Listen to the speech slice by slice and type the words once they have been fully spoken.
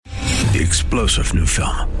The explosive new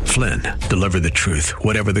film, Flynn, deliver the truth,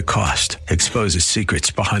 whatever the cost. Exposes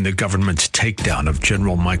secrets behind the government's takedown of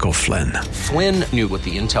General Michael Flynn. Flynn knew what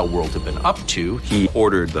the intel world had been up to. He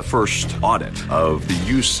ordered the first audit of the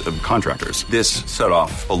use of contractors. This set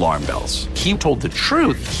off alarm bells. He told the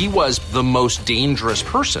truth. He was the most dangerous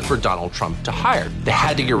person for Donald Trump to hire. They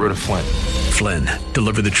had to get rid of Flynn. Flynn,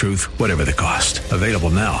 deliver the truth, whatever the cost. Available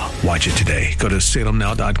now. Watch it today. Go to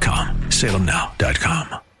salemnow.com.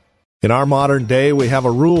 salemnow.com. In our modern day, we have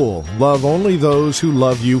a rule: love only those who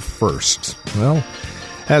love you first. Well,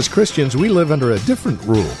 as Christians, we live under a different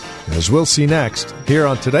rule, as we'll see next here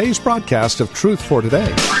on today's broadcast of Truth for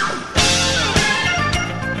Today.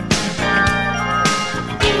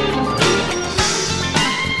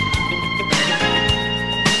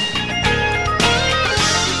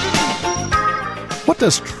 What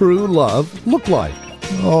does true love look like?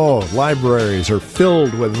 Oh, libraries are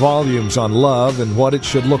filled with volumes on love and what it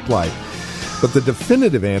should look like. But the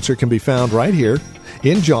definitive answer can be found right here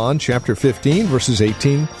in John chapter 15, verses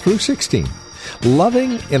 18 through 16.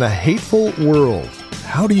 Loving in a hateful world.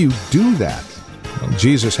 How do you do that? Well,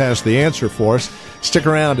 Jesus has the answer for us. Stick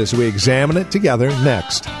around as we examine it together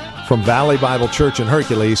next. From Valley Bible Church in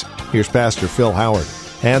Hercules, here's Pastor Phil Howard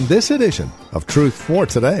and this edition of Truth for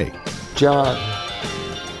Today. John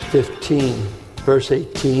 15, verse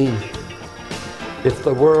 18. If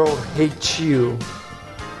the world hates you,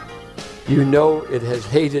 you know it has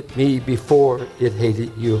hated me before it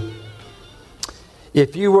hated you.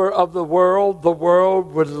 If you were of the world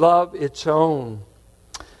would love its own.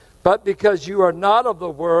 But because you are not of the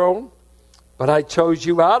world, but I chose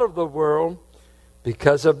you out of the world,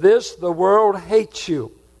 because of this the world hates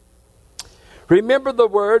you. Remember the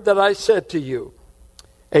word that I said to you.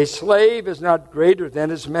 A slave is not greater than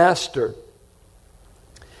his master.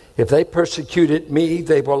 If they persecuted me,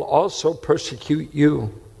 they will also persecute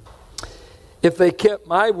you. If they kept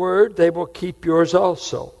my word, they will keep yours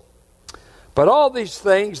also. But all these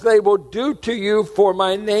things they will do to you for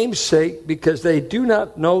my name's sake, because they do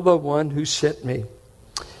not know the one who sent me.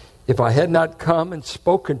 If I had not come and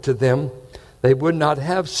spoken to them, they would not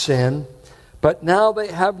have sin. But now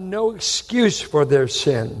they have no excuse for their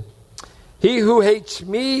sin. He who hates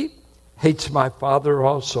me hates my Father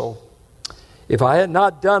also. If I had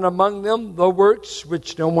not done among them the works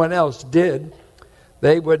which no one else did,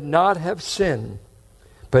 they would not have sinned.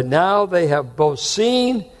 But now they have both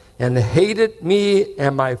seen and hated me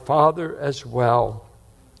and my Father as well.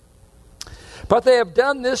 But they have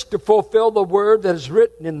done this to fulfill the word that is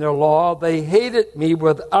written in their law. They hated me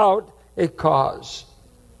without a cause.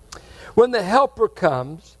 When the Helper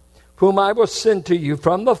comes, whom I will send to you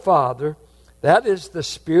from the Father, that is the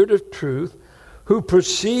Spirit of truth, who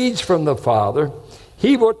proceeds from the Father,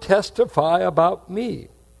 he will testify about me.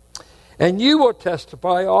 And you will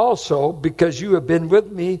testify also, because you have been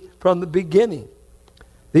with me from the beginning.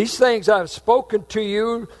 These things I have spoken to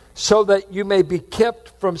you so that you may be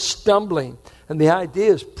kept from stumbling. And the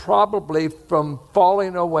idea is probably from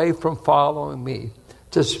falling away from following me,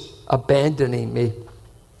 just abandoning me.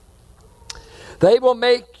 They will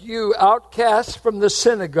make you outcasts from the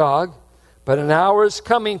synagogue. But an hour is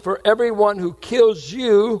coming for everyone who kills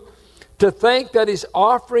you to think that he's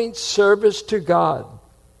offering service to God.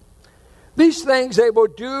 These things they will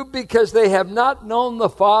do because they have not known the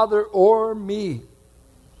Father or me.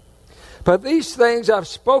 But these things I've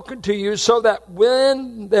spoken to you so that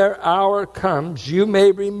when their hour comes, you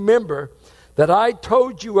may remember that I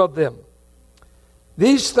told you of them.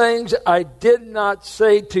 These things I did not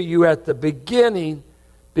say to you at the beginning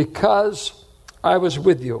because I was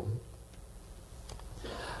with you.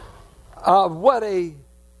 What a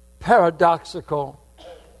paradoxical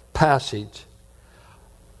passage.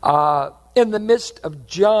 In the midst of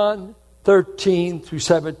John 13 through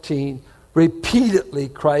 17, repeatedly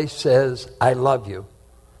Christ says, I love you.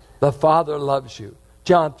 The Father loves you.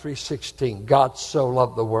 John 3:16, God so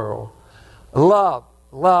loved the world. Love,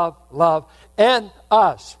 love, love. And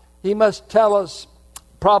us. He must tell us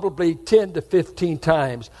probably 10 to 15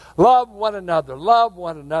 times. Love one another, love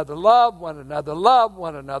one another, love one another, love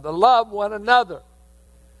one another, love one another.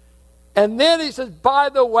 And then he says, by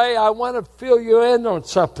the way, I want to fill you in on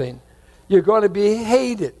something. You're going to be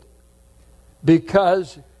hated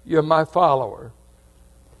because you're my follower.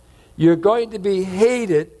 You're going to be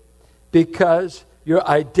hated because you're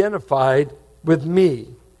identified with me.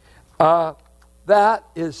 That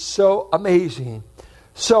is so amazing.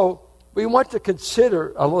 So we want to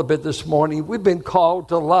consider a little bit this morning. We've been called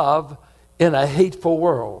to love in a hateful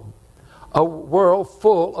world. A world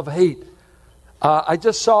full of hate. I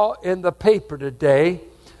just saw in the paper today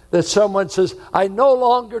that someone says, I no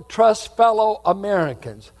longer trust fellow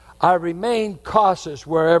Americans. I remain cautious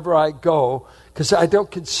wherever I go because I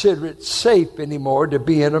don't consider it safe anymore to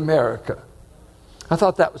be in America. I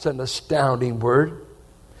thought that was an astounding word.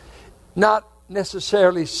 Not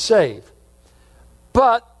necessarily safe.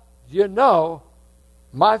 But, you know,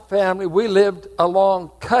 my family, we lived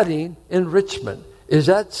along Cutting in Richmond. Is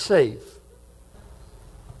that safe?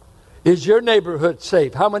 Is your neighborhood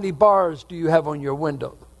safe? How many bars do you have on your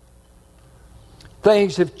window?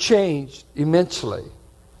 Things have changed immensely.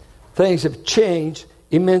 Things have changed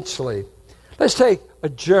immensely. Let's take a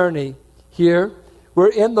journey here.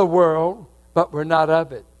 We're in the world, but we're not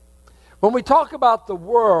of it. When we talk about the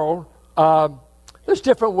world, there's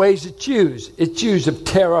different ways it's used. It's used of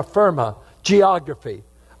terra firma, geography.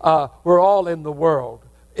 We're all in the world,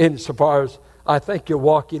 insofar as I think you're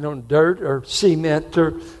walking on dirt or cement,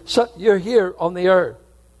 or you're here on the earth.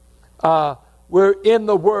 We're in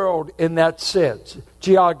the world in that sense.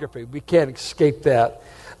 Geography, we can't escape that.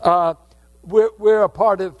 We're a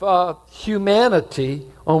part of humanity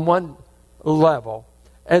on one level.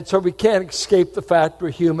 And so we can't escape the fact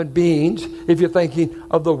we're human beings if you're thinking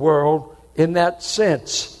of the world in that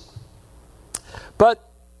sense. But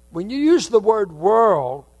when you use the word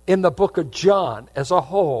world in the book of John as a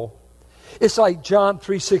whole, it's like John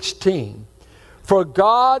 3:16. For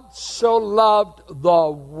God so loved the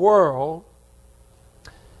world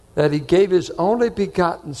that he gave his only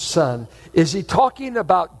begotten Son. Is he talking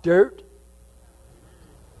about dirt?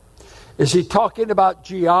 Is he talking about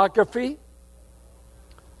geography?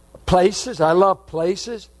 Places? I love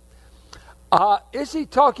places. Is he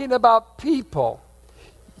talking about people?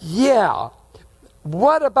 Yeah.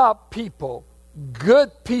 What about people?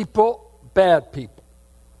 Good people, bad people.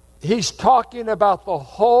 He's talking about the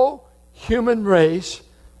whole human race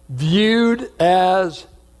viewed as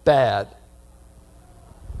bad.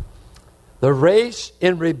 The race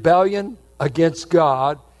in rebellion against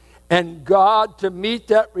God, and God, to meet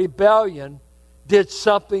that rebellion, did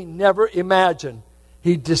something never imagined.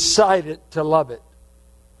 He decided to love it.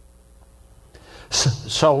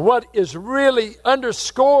 So what is really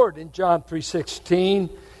underscored in John 3:16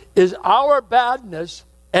 is our badness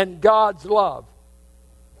and God's love.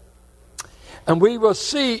 And we will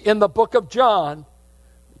see in the book of John,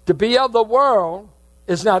 to be of the world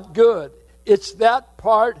is not good. It's that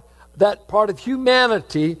part of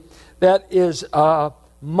humanity that is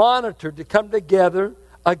monitored to come together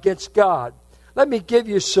against God. Let me give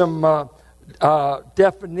you some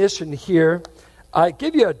definition here. I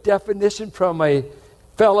give you a definition from a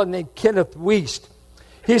fellow named Kenneth Wuest.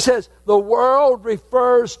 He says, the world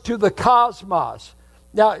refers to the cosmos.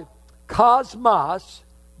 Now, cosmos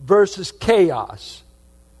versus chaos.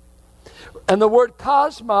 And the word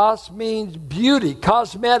cosmos means beauty,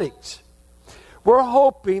 cosmetics. We're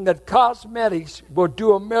hoping that cosmetics will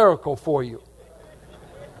do a miracle for you.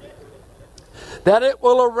 That it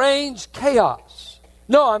will arrange chaos.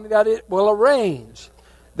 No, I mean that it will arrange.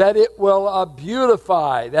 That it will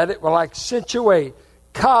beautify. That it will accentuate.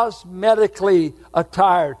 Cosmetically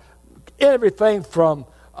attired. Everything from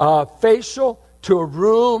facial to a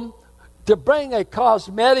room. To bring a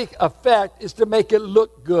cosmetic effect is to make it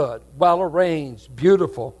look good, well arranged,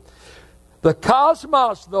 beautiful. The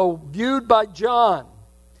cosmos, though, viewed by John,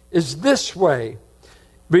 is this way.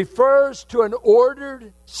 Refers to an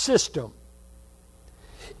ordered system.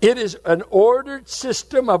 It is an ordered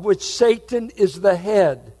system of which Satan is the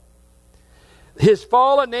head. His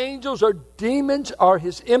fallen angels or demons are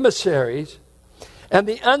his emissaries, and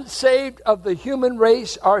the unsaved of the human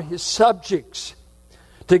race are his subjects.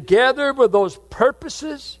 Together with those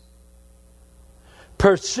purposes,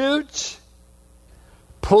 pursuits,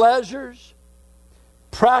 pleasures,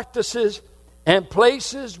 practices, and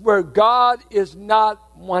places where God is not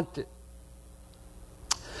wanted.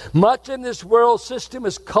 Much in this world system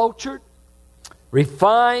is cultured,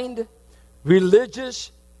 refined,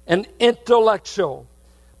 religious, and intellectual.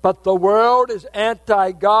 But the world is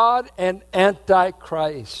anti-God and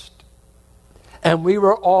anti-Christ. And we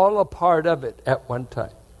were all a part of it at one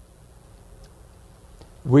time.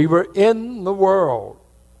 We were in the world,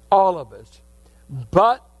 all of us.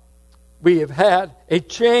 But we have had a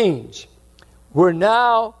change. We're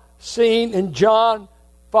now seeing in John,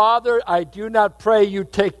 Father, I do not pray you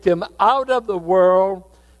take them out of the world,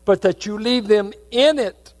 but that you leave them in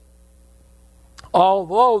it,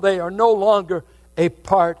 although they are no longer a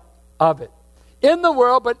part of it. In the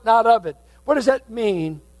world, but not of it. What does that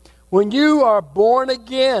mean? When you are born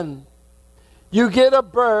again, you get a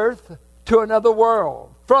birth to another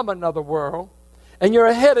world, from another world, and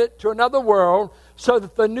you're headed to another world, so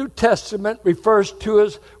that the New Testament refers to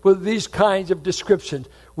us with these kinds of descriptions.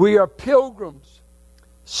 We are pilgrims,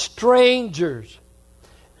 strangers,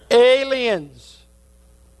 aliens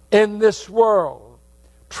in this world,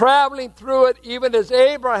 traveling through it even as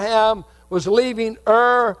Abraham was leaving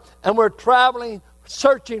Ur, and we're traveling,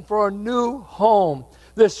 searching for a new home.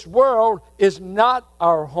 This world is not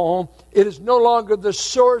our home. It is no longer the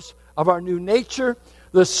source of our new nature,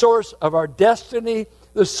 the source of our destiny,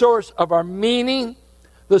 the source of our meaning,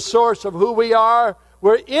 the source of who we are.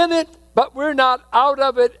 We're in it, but we're not out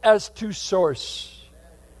of it as to source.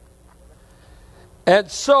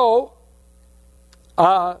 And so,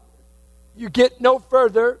 you get no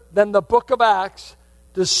further than the book of Acts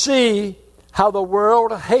to see how the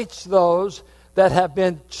world hates those that have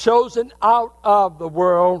been chosen out of the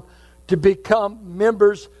world to become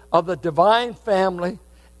members of the divine family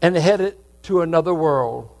and headed to another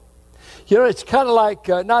world. You know, it's kind of like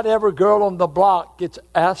not every girl on the block gets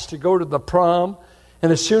asked to go to the prom,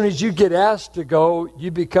 and as soon as you get asked to go,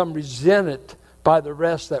 you become resented by the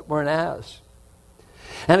rest that weren't asked.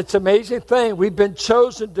 And it's an amazing thing. We've been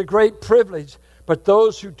chosen to great privilege, but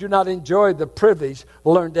those who do not enjoy the privilege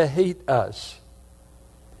learn to hate us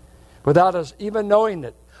without us even knowing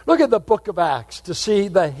it. Look at the book of Acts to see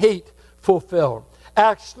the hate fulfilled.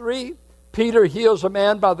 Acts 3, Peter heals a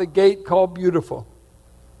man by the gate called Beautiful.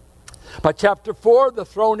 By chapter 4, they're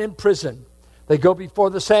thrown in prison. They go before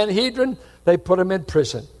the Sanhedrin. They put him in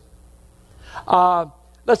prison.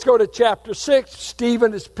 Let's go to chapter 6.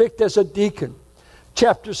 Stephen is picked as a deacon.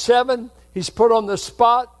 Chapter 7, he's put on the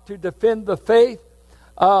spot to defend the faith.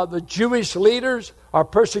 The Jewish leaders are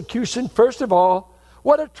persecution. First of all,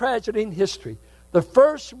 what a tragedy in history. The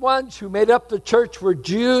first ones who made up the church were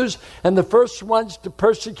Jews, and the first ones to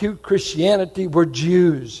persecute Christianity were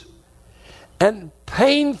Jews. And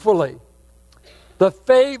painfully, the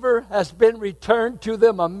favor has been returned to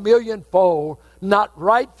them 1,000,000-fold, not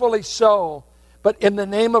rightfully so, but in the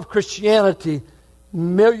name of Christianity,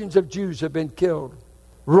 millions of Jews have been killed.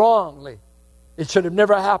 Wrongly. It should have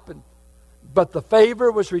never happened. But the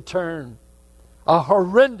favor was returned. A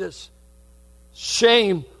horrendous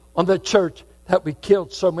shame on the church that we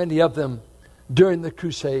killed so many of them during the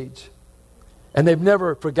Crusades. And they've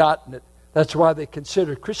never forgotten it. That's why they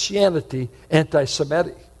consider Christianity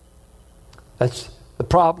anti-Semitic. That's the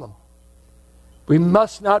problem. We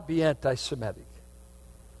must not be anti-Semitic.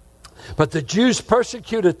 But the Jews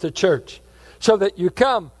persecuted the church. So that you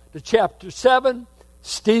come to chapter 7,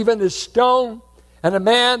 Stephen is stoned, and a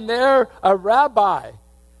man there, a rabbi,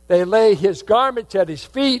 they lay his garments at his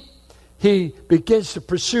feet. He begins to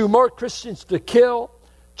pursue more Christians to kill.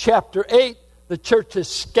 Chapter 8, the church is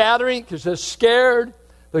scattering because they're scared.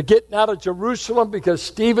 They're getting out of Jerusalem because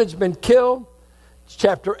Stephen's been killed.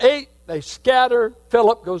 Chapter 8, they scatter.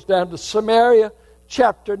 Philip goes down to Samaria.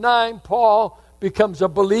 Chapter 9, Paul becomes a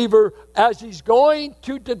believer as he's going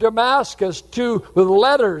to Damascus with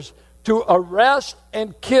letters to arrest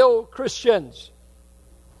and kill Christians.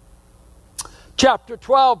 Chapter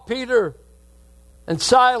 12, Peter and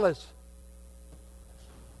Silas.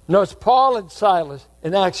 No, it's Paul and Silas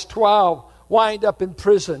in Acts 12 wind up in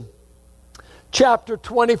prison. Chapter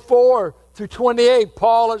 24 through 28,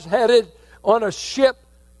 Paul is headed on a ship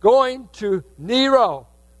going to Nero,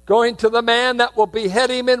 going to the man that will behead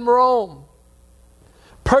him in Rome.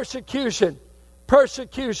 Persecution,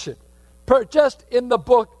 just in the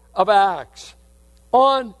book of Acts.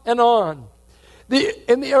 On and on.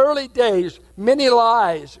 In the early days, many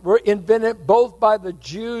lies were invented both by the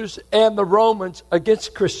Jews and the Romans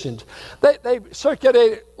against Christians. They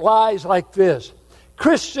circulated lies like this.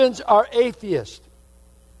 Christians are atheists.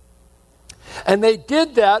 And they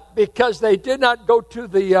did that because they did not go to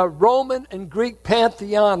the Roman and Greek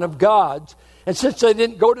pantheon of gods. And since they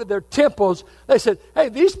didn't go to their temples, they said, hey,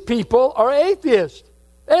 these people are atheists.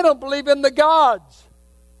 They don't believe in the gods.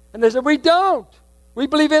 And they said, we don't. We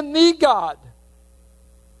believe in the God.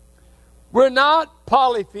 We're not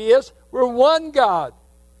polytheists. We're one God.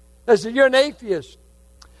 They said, you're an atheist.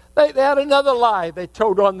 They had another lie they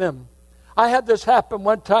told on them. I had this happen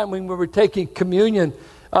one time when we were taking communion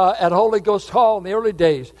at Holy Ghost Hall in the early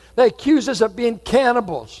days. They accused us of being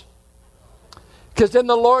cannibals. Because in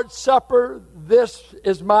the Lord's Supper, this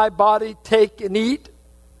is my body, take and eat.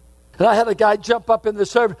 And I had a guy jump up in the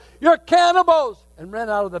service, you're cannibals, and ran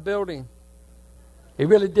out of the building. He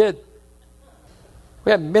really did.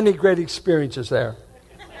 We had many great experiences there.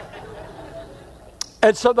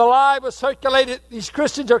 And so the lie was circulated, these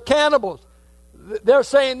Christians are cannibals. They're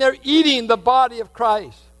saying they're eating the body of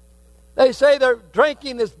Christ. They say they're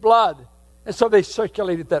drinking his blood. And so they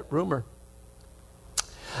circulated that rumor.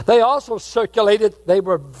 They also circulated they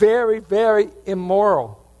were very, very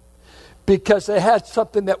immoral because they had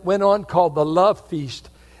something that went on called the love feast.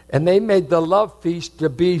 And they made the love feast to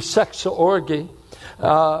be sexual orgy.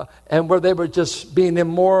 and where they were just being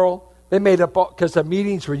immoral. They made up, because the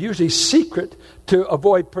meetings were usually secret to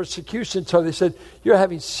avoid persecution. So they said, you're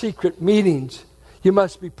having secret meetings. You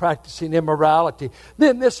must be practicing immorality.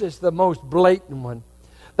 Then this is the most blatant one.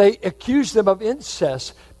 They accused them of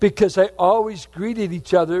incest because they always greeted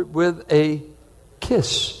each other with a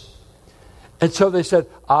kiss. And so they said,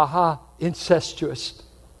 aha, incestuous.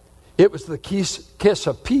 It was the kiss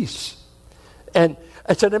of peace. And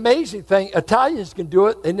it's an amazing thing. Italians can do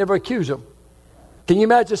it. They never accuse them. Can you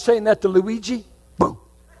imagine saying that to Luigi? Boom.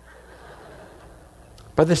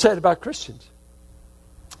 But they said it about Christians.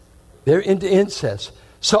 They're into incest.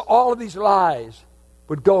 So all of these lies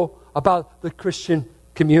would go about the Christian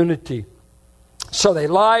community. So they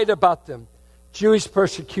lied about them. Jewish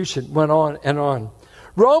persecution went on and on.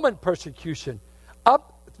 Roman persecution.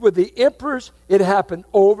 Up with the emperors, it happened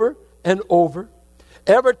over and over.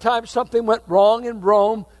 Every time something went wrong in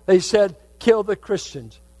Rome, they said, kill the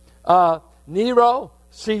Christians. Nero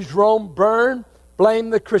sees Rome burn, blame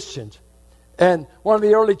the Christians. And one of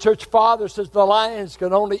the early church fathers says the lions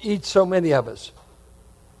can only eat so many of us.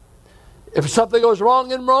 If something goes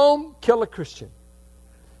wrong in Rome, kill a Christian.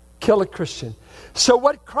 Kill a Christian. So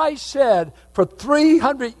what Christ said for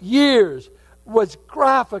 300 years was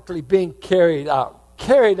graphically being carried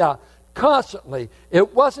out constantly.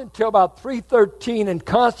 It wasn't until about 313 and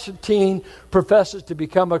Constantine professes to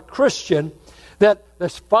become a Christian that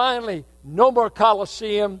there's finally no more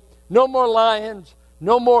Colosseum, no more lions,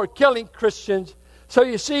 no more killing Christians. So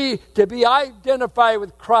you see, to be identified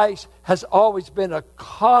with Christ has always been a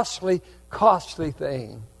costly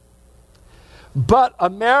thing. But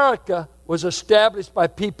America was established by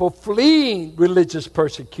people fleeing religious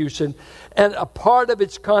persecution, and a part of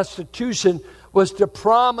its constitution was to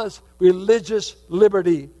promise religious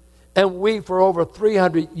liberty. And we, for over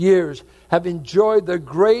 300 years, have enjoyed the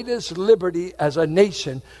greatest liberty as a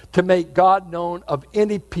nation to make God known of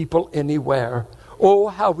any people anywhere. Oh,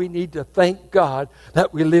 how we need to thank God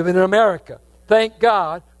that we live in America. Thank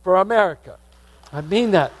God for America. I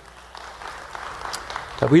mean that.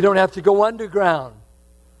 That we don't have to go underground.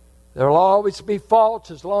 There will always be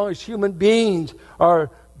faults as long as human beings are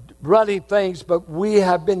running things, but we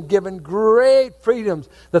have been given great freedoms.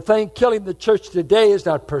 The thing killing the church today is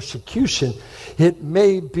not persecution. It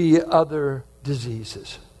may be other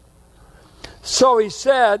diseases. So he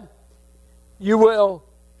said, you will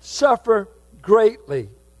suffer greatly.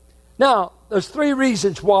 Now, there's 3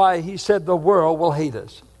 reasons why he said the world will hate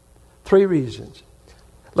us. 3 reasons.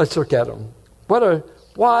 Let's look at them.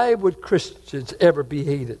 Why would Christians ever be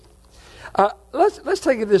hated? Let's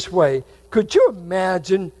take it this way. Could you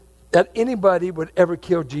imagine that anybody would ever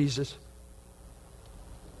kill Jesus?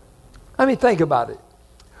 I mean, think about it.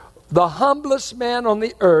 The humblest man on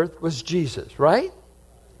the earth was Jesus, right?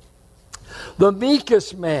 The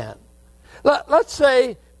meekest man. Let's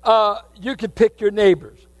say you could pick your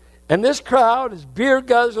neighbors. And this crowd is beer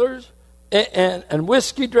guzzlers and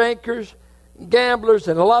whiskey drinkers, gamblers,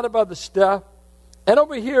 and a lot of other stuff. And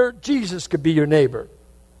over here, Jesus could be your neighbor.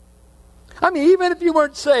 I mean, even if you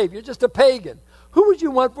weren't saved, you're just a pagan. Who would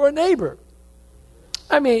you want for a neighbor?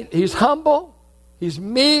 I mean, he's humble. He's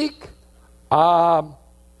meek. I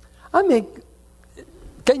mean,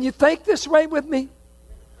 can you think this way with me?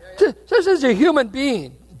 Just as a human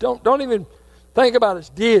being. Don't even think about his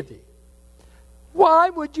deity.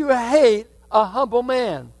 Why would you hate a humble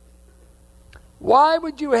man? Why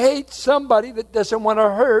would you hate somebody that doesn't want to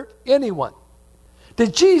hurt anyone?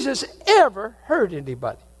 Did Jesus ever hurt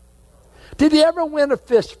anybody? Did he ever win a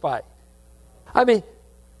fist fight? I mean,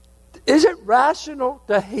 is it rational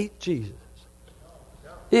to hate Jesus?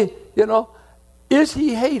 Is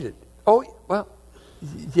he hated? Oh, well,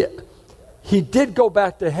 yeah. He did go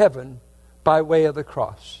back to heaven by way of the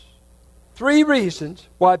cross. 3 reasons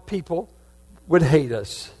why people would hate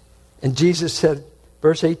us. And Jesus said,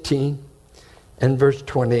 verse 18 and verse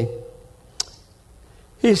 20,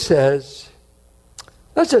 he says,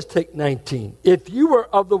 let's just take 19. If you were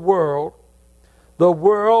of the world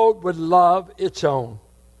would love its own.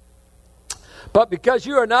 But because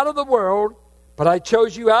you are not of the world, but I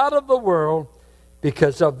chose you out of the world,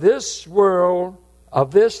 because of this world,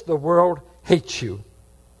 the world hates you.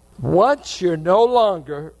 Once you're no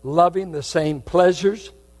longer loving the same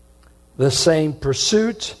pleasures, the same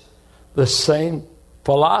pursuits, the same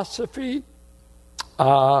philosophy,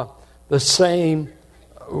 the same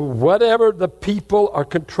whatever the people are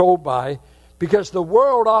controlled by, because the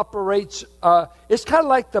world operates, it's kind of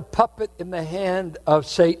like the puppet in the hand of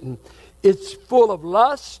Satan. It's full of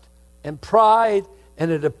lust and pride,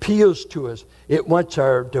 and it appeals to us. It wants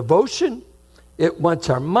our devotion. It wants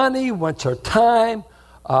our money, wants our time.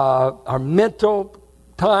 our mental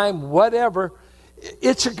time, whatever.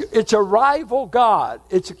 It's a rival God.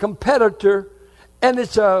 It's a competitor, and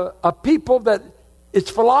it's a people that its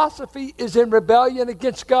philosophy is in rebellion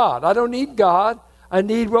against God. I don't need God. I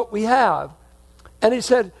need what we have. And he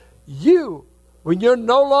said, when you're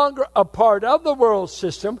no longer a part of the world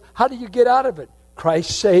system, how do you get out of it?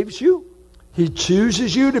 Christ saves you. He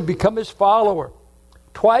chooses you to become his follower.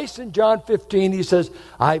 Twice in John 15, he says,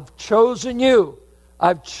 I've chosen you.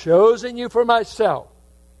 I've chosen you for myself.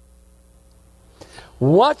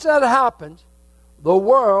 Once that happens, the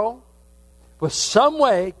world will some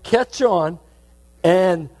way catch on,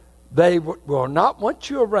 and they will not want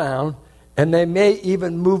you around, and they may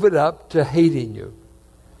even move it up to hating you.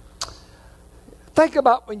 Think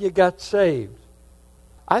about when you got saved.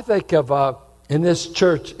 I think of in this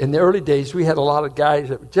church, in the early days, we had a lot of guys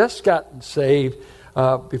that had just gotten saved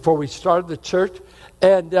before we started the church,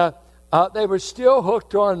 and they were still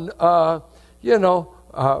hooked on,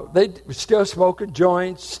 they were still smoking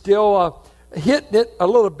joints, still hitting it a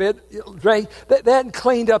little bit, drank. They hadn't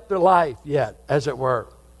cleaned up their life yet, as it were.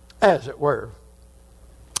 I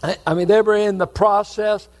mean, they were in the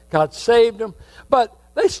process. God saved them, but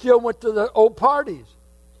they still went to the old parties.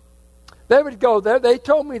 They would go there. They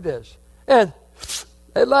told me this. And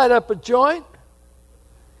they light up a joint.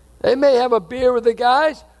 They may have a beer with the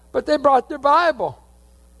guys, but they brought their Bible.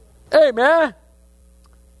 Hey, man.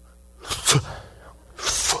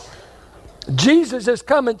 Jesus is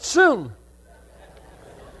coming soon.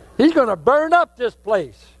 He's going to burn up this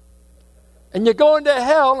place. And you're going to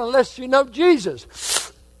hell unless you know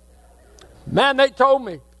Jesus. Man, they told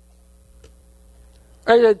me.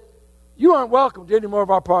 They said, you aren't welcome to any more of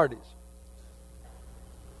our parties.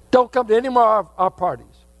 Don't come to any more of our parties.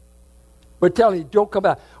 We're telling you, don't come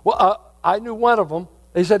back. Well, I knew one of them.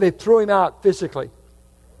 They said they threw him out physically.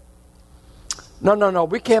 No.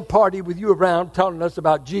 We can't party with you around telling us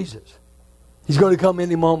about Jesus. He's going to come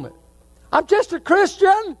any moment. I'm just a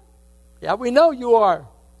Christian. Yeah, we know you are.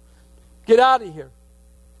 Get out of here.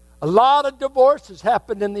 A lot of divorces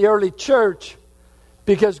happened in the early church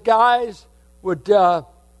because guys would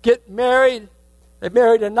get married. They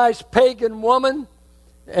married a nice pagan woman,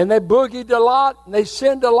 and they boogied a lot, and they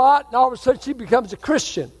sinned a lot, and all of a sudden she becomes a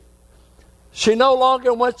Christian. She no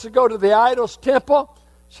longer wants to go to the idol's temple.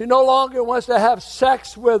 She no longer wants to have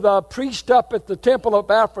sex with a priest up at the temple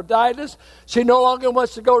of Aphrodite. She no longer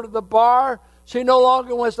wants to go to the bar. She no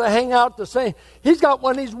longer wants to hang out the same. He's got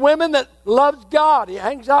one of these women that loves God. He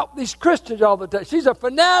hangs out with these Christians all the time. She's a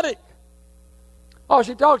fanatic. All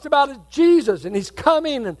she talks about is Jesus, and he's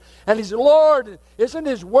coming, and he's Lord. And isn't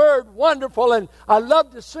his word wonderful? And I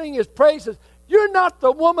love to sing his praises. You're not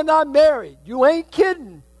the woman I married. You ain't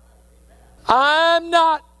kidding. I'm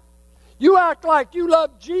not. You act like you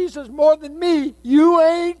love Jesus more than me. You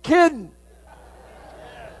ain't kidding.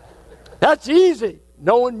 That's easy,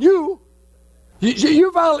 knowing you.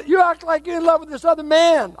 You act like you're in love with this other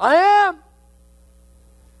man. I am.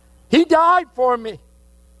 He died for me.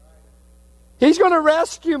 He's going to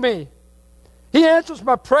rescue me. He answers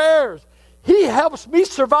my prayers. He helps me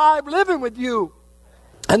survive living with you.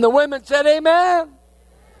 And the women said, amen.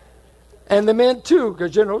 And the men too,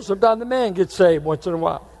 because, sometimes the man gets saved once in a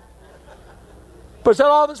while. But then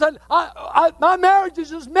all of a sudden, my marriage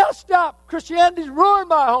is just messed up. Christianity's ruined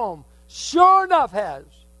my home. Sure enough has.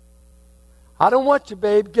 I don't want you,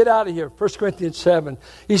 babe. Get out of here. 1 Corinthians 7.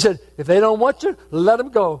 He said, if they don't want you, let them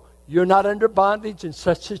go. You're not under bondage in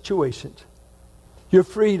such situations. You're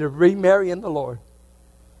free to remarry in the Lord.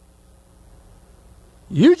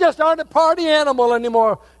 You just aren't a party animal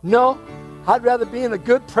anymore. No, I'd rather be in a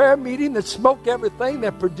good prayer meeting than smoke everything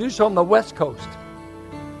they produce on the West Coast.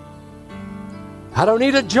 I don't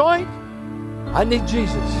need a joint. I need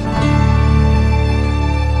Jesus.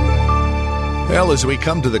 Well, as we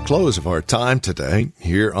come to the close of our time today,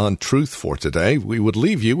 here on Truth for Today, we would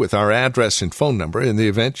leave you with our address and phone number in the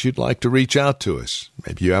event you'd like to reach out to us.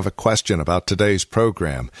 Maybe you have a question about today's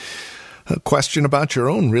program, a question about your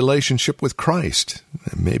own relationship with Christ.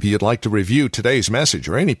 Maybe you'd like to review today's message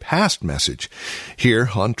or any past message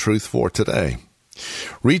here on Truth for Today.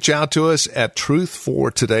 Reach out to us at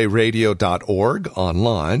truthfortodayradio.org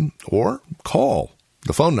online or call.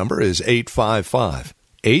 The phone number is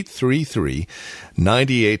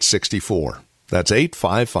 855-833-9864. That's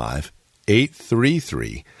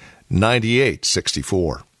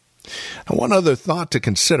 855-833-9864. Now, one other thought to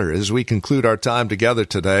consider as we conclude our time together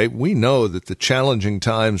today. We know that the challenging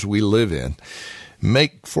times we live in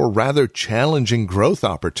make for rather challenging growth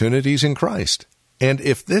opportunities in Christ. And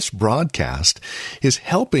if this broadcast is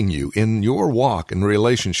helping you in your walk and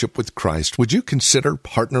relationship with Christ, would you consider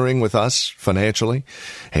partnering with us financially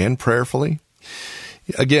and prayerfully?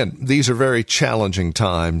 Again, these are very challenging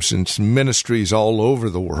times, and ministries all over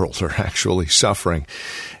the world are actually suffering,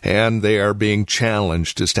 and they are being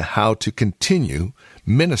challenged as to how to continue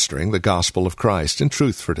ministering the gospel of Christ. And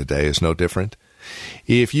Truth for Today is no different.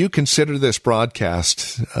 If you consider this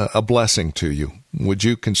broadcast a blessing to you, would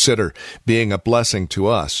you consider being a blessing to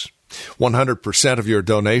us? 100% of your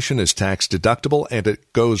donation is tax deductible, and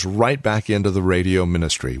it goes right back into the radio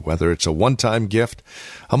ministry, whether it's a one-time gift,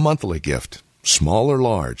 a monthly gift, small or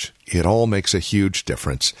large. It all makes a huge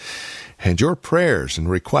difference. And your prayers and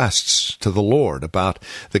requests to the Lord about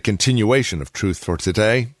the continuation of Truth for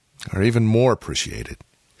Today are even more appreciated.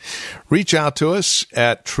 Reach out to us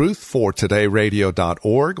at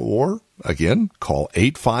truthfortodayradio.org or, again, call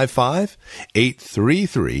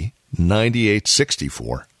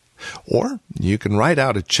 855-833-9864. Or you can write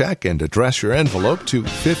out a check and address your envelope to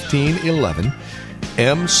 1511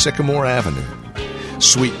 M. Sycamore Avenue,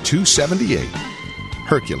 Suite 278,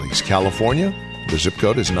 Hercules, California. The zip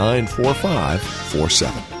code is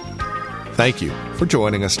 94547. Thank you for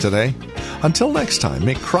joining us today. Until next time,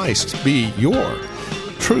 may Christ be your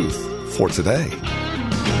Truth for Today.